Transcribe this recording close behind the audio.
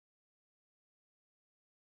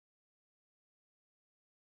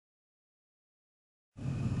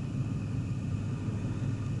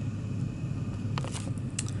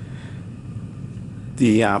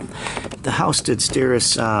The Hausted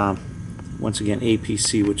Steris, once again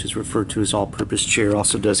APC, which is referred to as all-purpose chair,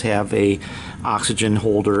 also does have a oxygen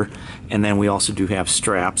holder, and then we also do have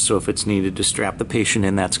straps, so if it's needed to strap the patient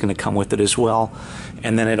in, that's going to come with it as well.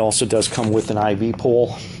 And then it also does come with an IV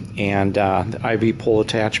pole, and the IV pole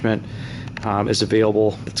attachment is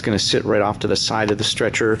available. It's going to sit right off to the side of the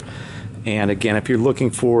stretcher. And again, if you're looking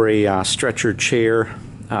for a stretcher chair,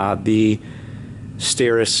 the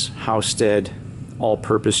Steris Hausted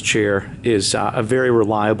all-purpose chair is a very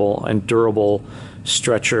reliable and durable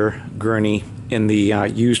stretcher gurney in the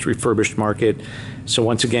used refurbished market. So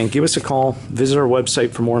once again, give us a call, visit our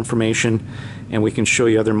website for more information, and we can show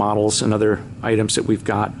you other models and other items that we've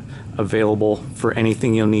got available for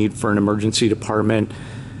anything you'll need for an emergency department,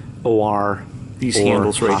 OR. These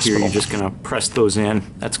handles right here, you're just going to press those in.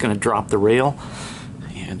 That's going to drop the rail,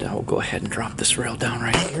 and we'll go ahead and drop this rail down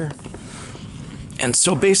right here. And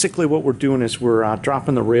so basically what we're doing is we're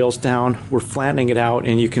dropping the rails down, we're flattening it out,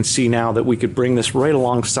 and you can see now that we could bring this right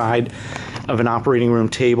alongside of an operating room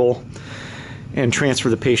table and transfer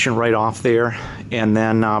the patient right off there, and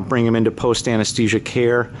then bring them into post-anesthesia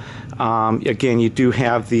care. Again, you do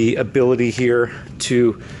have the ability here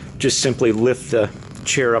to just simply lift the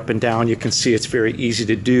chair up and down. You can see it's very easy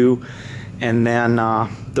to do, and then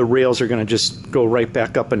the rails are going to just go right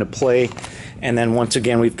back up into play. And then once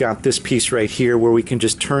again, we've got this piece right here where we can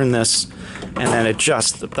just turn this and then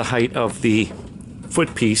adjust the height of the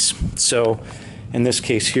foot piece. So in this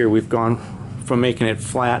case here, we've gone from making it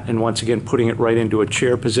flat and once again putting it right into a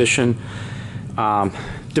chair position.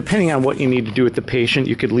 Depending on what you need to do with the patient,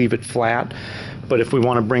 you could leave it flat, but if we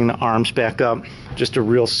want to bring the arms back up, just a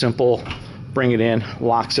real simple bring it in,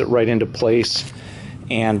 locks it right into place.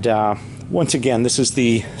 And once again, this is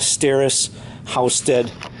the Steris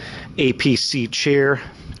Hausted APC chair,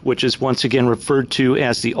 which is once again referred to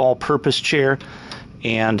as the all-purpose chair,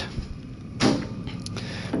 and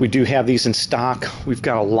we do have these in stock. We've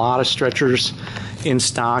got a lot of stretchers in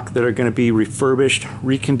stock that are going to be refurbished,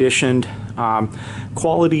 reconditioned,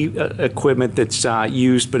 quality equipment that's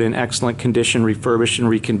used but in excellent condition, refurbished and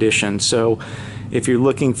reconditioned. So if you're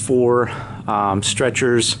looking for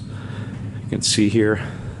stretchers, you can see here,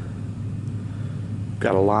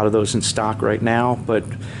 got a lot of those in stock right now, but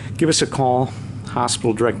give us a call.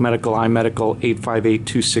 Hospital Direct Medical, iMedical,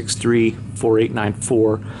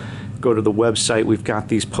 858-263-4894. Go to the website. We've got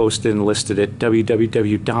these posted and listed at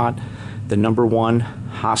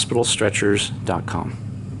www.1hospitalstretchers.com.